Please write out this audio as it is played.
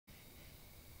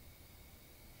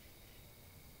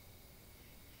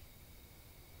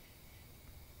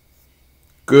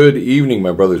Good evening,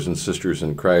 my brothers and sisters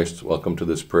in Christ. Welcome to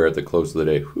this prayer at the close of the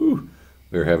day. Whew,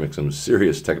 we're having some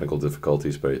serious technical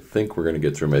difficulties, but I think we're going to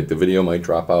get through them. The video might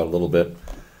drop out a little bit.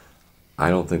 I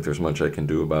don't think there's much I can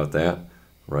do about that.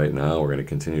 Right now, we're going to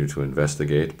continue to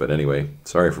investigate. But anyway,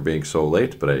 sorry for being so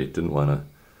late, but I didn't want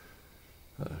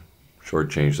to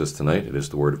shortchange this tonight. It is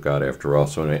the Word of God after all.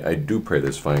 So I do pray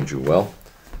this finds you well.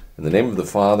 In the name of the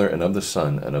Father, and of the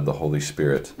Son, and of the Holy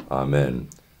Spirit. Amen.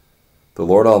 The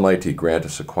Lord Almighty grant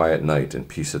us a quiet night and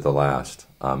peace at the last.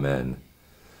 Amen.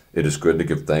 It is good to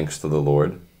give thanks to the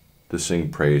Lord, to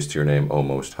sing praise to your name, O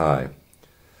Most High,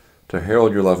 to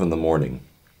herald your love in the morning,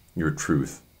 your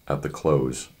truth at the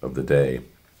close of the day.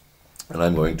 And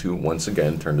I'm going to once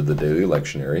again turn to the daily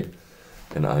lectionary,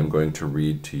 and I'm going to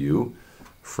read to you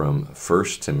from 1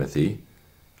 Timothy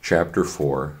chapter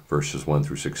 4, verses 1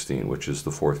 through 16, which is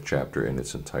the fourth chapter in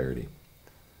its entirety.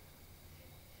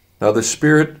 Now the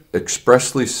Spirit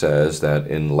expressly says that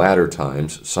in latter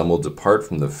times some will depart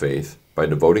from the faith by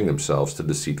devoting themselves to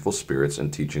deceitful spirits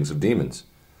and teachings of demons,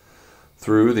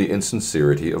 through the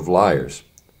insincerity of liars,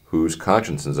 whose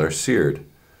consciences are seared,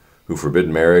 who forbid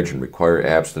marriage and require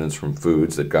abstinence from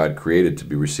foods that God created to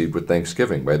be received with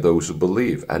thanksgiving by those who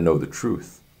believe and know the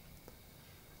truth.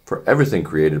 For everything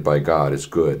created by God is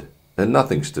good, and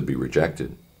nothing's to be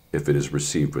rejected, if it is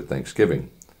received with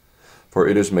thanksgiving, for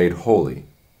it is made holy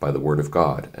by the word of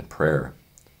God and prayer.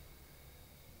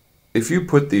 If you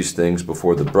put these things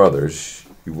before the brothers,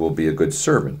 you will be a good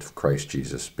servant of Christ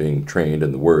Jesus, being trained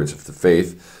in the words of the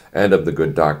faith and of the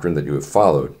good doctrine that you have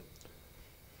followed.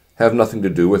 Have nothing to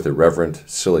do with irreverent,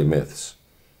 silly myths.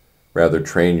 Rather,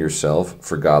 train yourself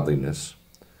for godliness.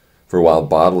 For while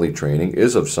bodily training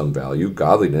is of some value,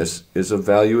 godliness is of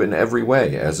value in every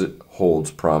way, as it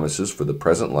holds promises for the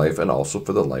present life and also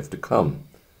for the life to come.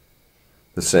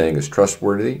 The saying is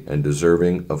trustworthy and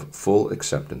deserving of full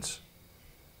acceptance.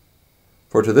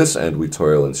 For to this end we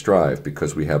toil and strive,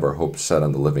 because we have our hope set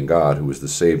on the living God, who is the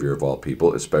Savior of all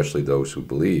people, especially those who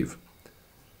believe.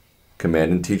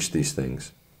 Command and teach these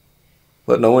things.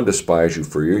 Let no one despise you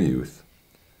for your youth,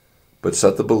 but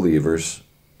set the believers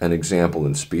an example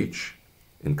in speech,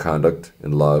 in conduct,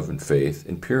 in love, in faith,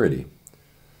 in purity.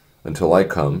 Until I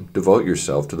come, devote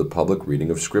yourself to the public reading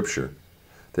of Scripture,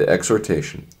 the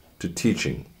exhortation, to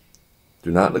teaching.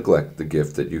 Do not neglect the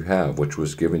gift that you have, which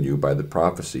was given you by the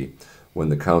prophecy when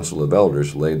the council of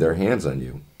elders laid their hands on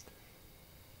you.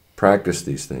 Practice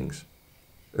these things.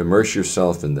 Immerse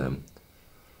yourself in them,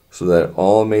 so that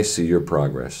all may see your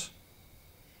progress.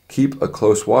 Keep a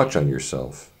close watch on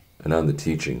yourself and on the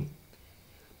teaching.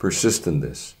 Persist in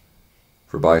this,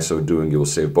 for by so doing you will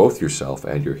save both yourself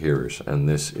and your hearers. And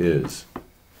this is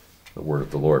the word of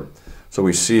the Lord. So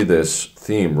we see this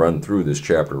theme run through this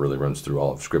chapter, really runs through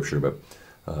all of Scripture, but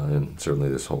and certainly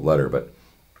this whole letter, but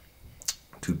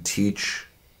to teach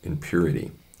in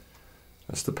purity.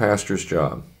 That's the pastor's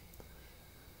job.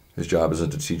 His job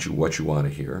isn't to teach you what you want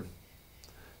to hear.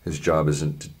 His job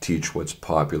isn't to teach what's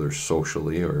popular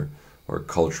socially or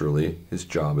culturally. His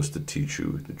job is to teach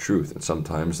you the truth. And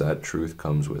sometimes that truth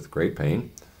comes with great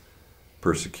pain,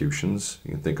 persecutions.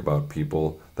 You can think about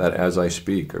people that, as I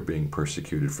speak, are being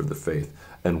persecuted for the faith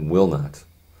and will not,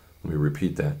 let me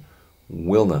repeat that,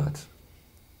 will not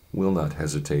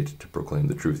hesitate to proclaim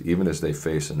the truth, even as they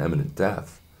face an imminent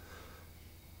death.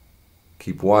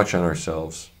 Keep watch on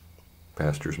ourselves,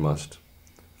 pastors must,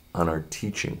 on our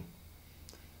teaching.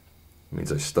 It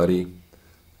means I study,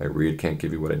 I read, can't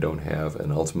give you what I don't have,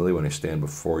 and ultimately when I stand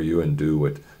before you and do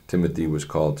what Timothy was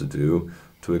called to do,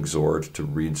 to exhort, to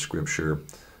read Scripture,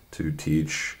 to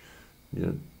teach,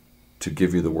 to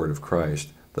give you the word of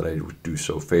Christ, that I would do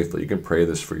so faithfully. You can pray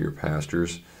this for your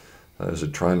pastors. There's a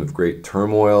time of great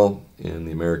turmoil in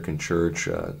the American church.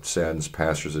 It saddens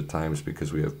pastors at times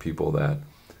because we have people that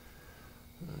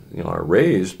are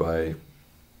raised by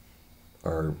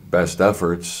our best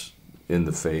efforts in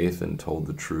the faith and told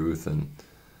the truth, and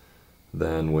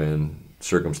then when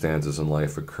circumstances in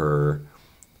life occur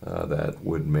that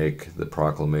would make the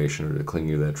proclamation or the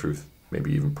clinging to that truth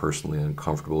maybe even personally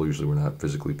uncomfortable. Usually we're not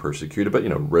physically persecuted, but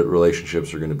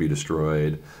relationships are going to be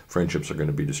destroyed, friendships are going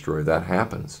to be destroyed. That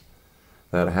happens.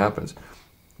 That happens.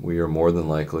 We are more than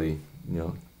likely,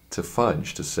 to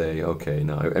fudge, to say, okay,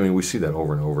 no. I mean, we see that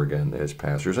over and over again as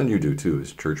pastors, and you do too,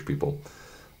 as church people,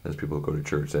 as people who go to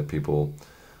church, that people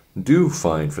do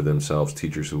find for themselves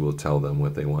teachers who will tell them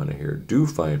what they want to hear, do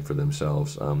find for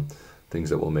themselves things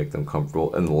that will make them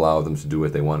comfortable and allow them to do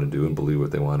what they want to do and believe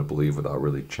what they want to believe without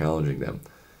really challenging them.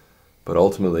 But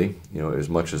ultimately, as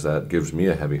much as that gives me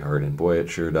a heavy heart, and boy, it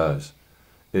sure does.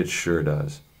 It sure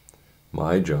does.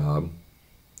 My job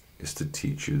is to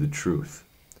teach you the truth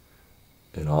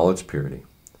in all its purity,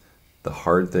 the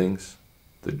hard things,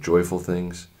 the joyful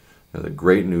things, the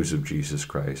great news of Jesus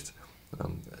Christ,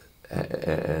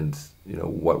 and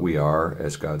what we are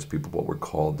as God's people, what we're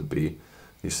called to be.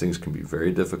 These things can be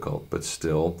very difficult, but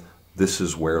still, this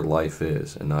is where life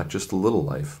is, and not just a little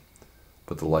life,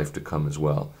 but the life to come as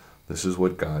well. This is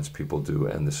what God's people do,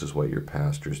 and this is what your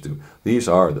pastors do. These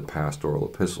are the pastoral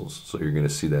epistles, so you're going to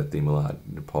see that theme a lot.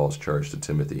 Paul's charge to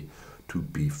Timothy to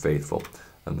be faithful,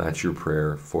 and that's your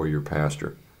prayer for your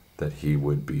pastor, that he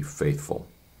would be faithful.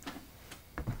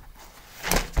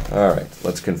 All right,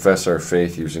 let's confess our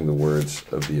faith using the words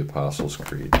of the Apostles'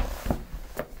 Creed.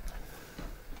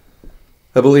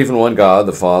 I believe in one God,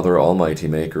 the Father, Almighty,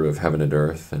 maker of heaven and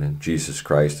earth, and in Jesus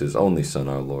Christ, his only Son,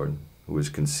 our Lord, who was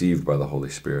conceived by the Holy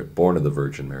Spirit, born of the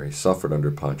Virgin Mary, suffered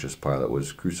under Pontius Pilate,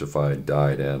 was crucified,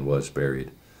 died, and was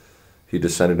buried. He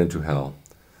descended into hell.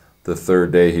 The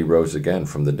third day he rose again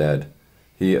from the dead.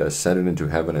 He ascended into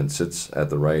heaven and sits at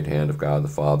the right hand of God the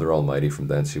Father Almighty. From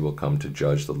thence he will come to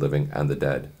judge the living and the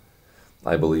dead.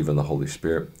 I believe in the Holy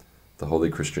Spirit, the holy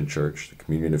Christian Church, the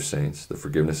communion of saints, the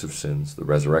forgiveness of sins, the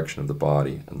resurrection of the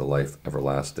body, and the life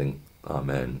everlasting.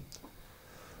 Amen.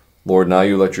 Lord, now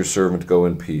you let your servant go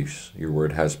in peace. Your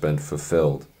word has been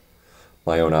fulfilled.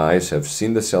 My own eyes have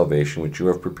seen the salvation which you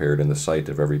have prepared in the sight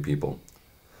of every people,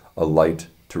 a light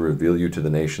to reveal you to the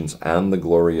nations and the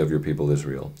glory of your people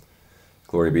Israel.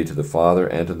 Glory be to the Father,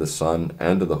 and to the Son,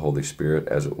 and to the Holy Spirit,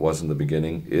 as it was in the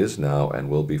beginning, is now, and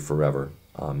will be forever.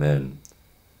 Amen.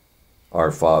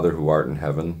 Our Father, who art in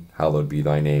heaven, hallowed be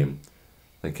thy name.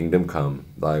 Thy kingdom come,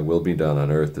 thy will be done on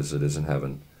earth as it is in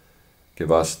heaven.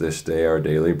 Give us this day our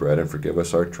daily bread, and forgive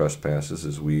us our trespasses,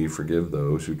 as we forgive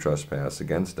those who trespass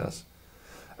against us.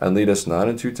 And lead us not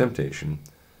into temptation,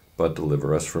 but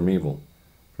deliver us from evil.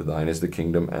 For thine is the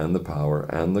kingdom, and the power,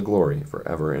 and the glory,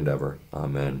 forever and ever.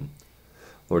 Amen.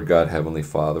 Lord God, Heavenly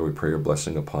Father, we pray your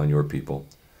blessing upon your people,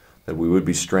 that we would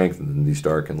be strengthened in these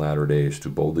dark and latter days to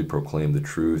boldly proclaim the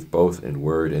truth, both in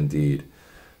word and deed,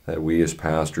 that we as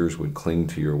pastors would cling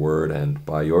to your word, and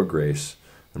by your grace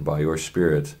and by your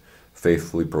Spirit,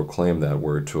 faithfully proclaim that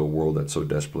word to a world that so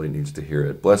desperately needs to hear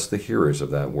it. Bless the hearers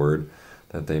of that word,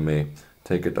 that they may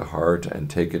take it to heart and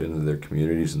take it into their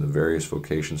communities and the various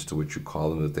vocations to which you call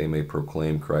them, that they may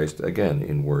proclaim Christ again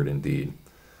in word and deed.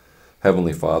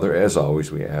 Heavenly Father, as always,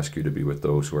 we ask you to be with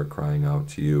those who are crying out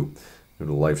to you due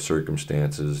to life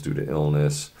circumstances, due to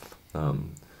illness,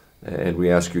 and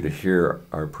we ask you to hear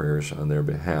our prayers on their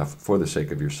behalf for the sake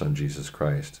of your Son, Jesus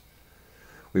Christ.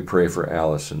 We pray for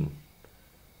Allison,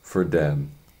 for Deb,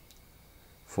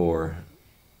 for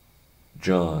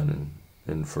John,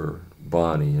 and for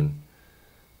Bonnie,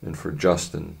 and for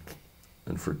Justin,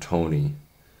 and for Tony,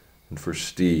 and for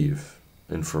Steve,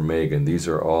 and for Megan. These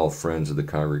are all friends of the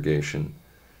congregation.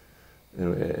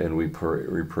 And we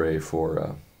pray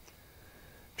for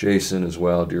Jason as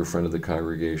well, dear friend of the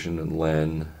congregation, and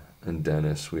Len and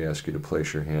Dennis. We ask you to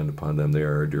place your hand upon them. They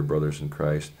are our dear brothers in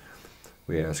Christ.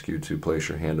 We ask you to place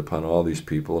your hand upon all these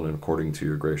people, and according to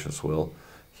your gracious will,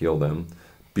 heal them.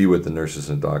 Be with the nurses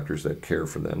and doctors that care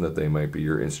for them, that they might be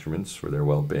your instruments for their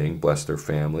well-being. Bless their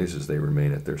families as they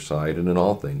remain at their side, and in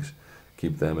all things,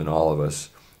 keep them and all of us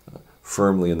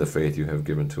firmly in the faith you have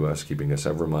given to us, keeping us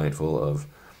ever mindful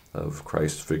of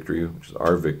Christ's victory, which is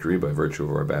our victory by virtue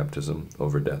of our baptism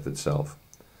over death itself.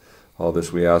 All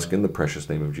this we ask in the precious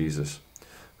name of Jesus,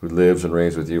 who lives and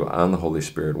reigns with you on the Holy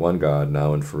Spirit, one God,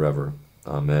 now and forever.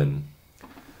 Amen.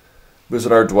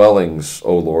 Visit our dwellings,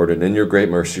 O Lord, and in your great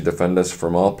mercy defend us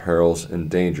from all perils and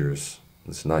dangers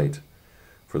this night.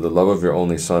 For the love of your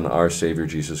only Son, our Savior,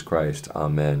 Jesus Christ.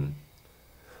 Amen.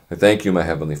 I thank you, my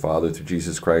Heavenly Father, through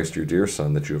Jesus Christ, your dear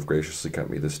Son, that you have graciously kept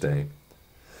me this day.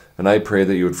 And I pray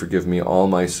that you would forgive me all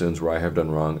my sins where I have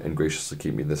done wrong, and graciously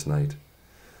keep me this night.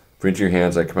 For into your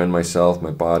hands I commend myself,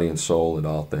 my body and soul, and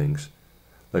all things.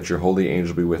 Let your holy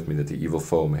angel be with me, that the evil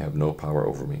foe may have no power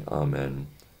over me. Amen.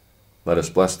 Let us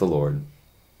bless the Lord.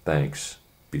 Thanks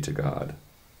be to God.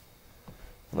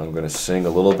 And I'm going to sing a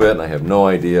little bit, and I have no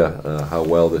idea how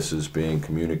well this is being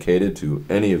communicated to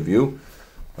any of you.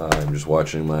 I'm just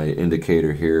watching my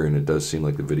indicator here, and it does seem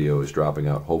like the video is dropping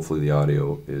out. Hopefully the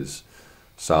audio is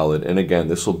solid. And again,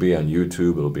 this will be on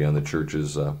YouTube. It'll be on the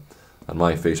church's, on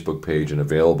my Facebook page, and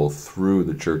available through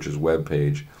the church's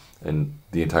webpage, and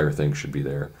the entire thing should be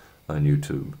there on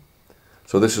YouTube.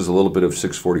 So this is a little bit of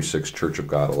 646, Church of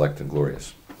God, Elect and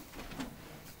Glorious.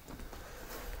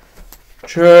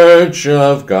 Church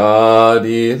of God,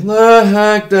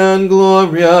 elect and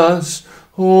glorious,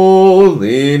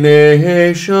 holy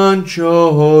nation,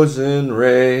 chosen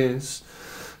race,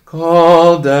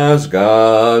 called as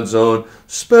God's own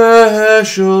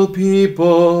special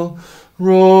people,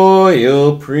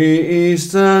 royal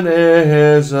priests and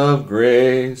heirs of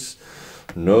grace,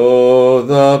 know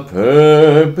the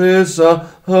purpose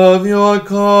of your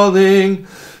calling.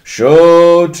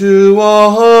 Show to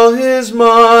all his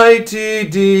mighty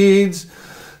deeds.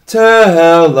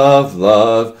 Tell of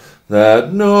love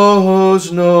that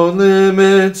knows no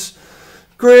limits,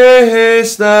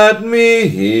 grace that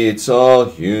meets all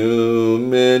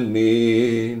human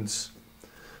needs.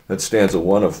 That's stanza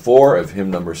 1 of 4 of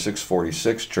hymn number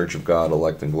 646, Church of God,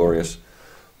 Elect and Glorious.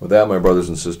 With that, my brothers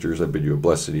and sisters, I bid you a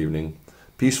blessed evening,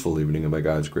 peaceful evening, and by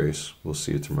God's grace, we'll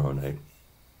see you tomorrow night.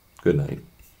 Good night.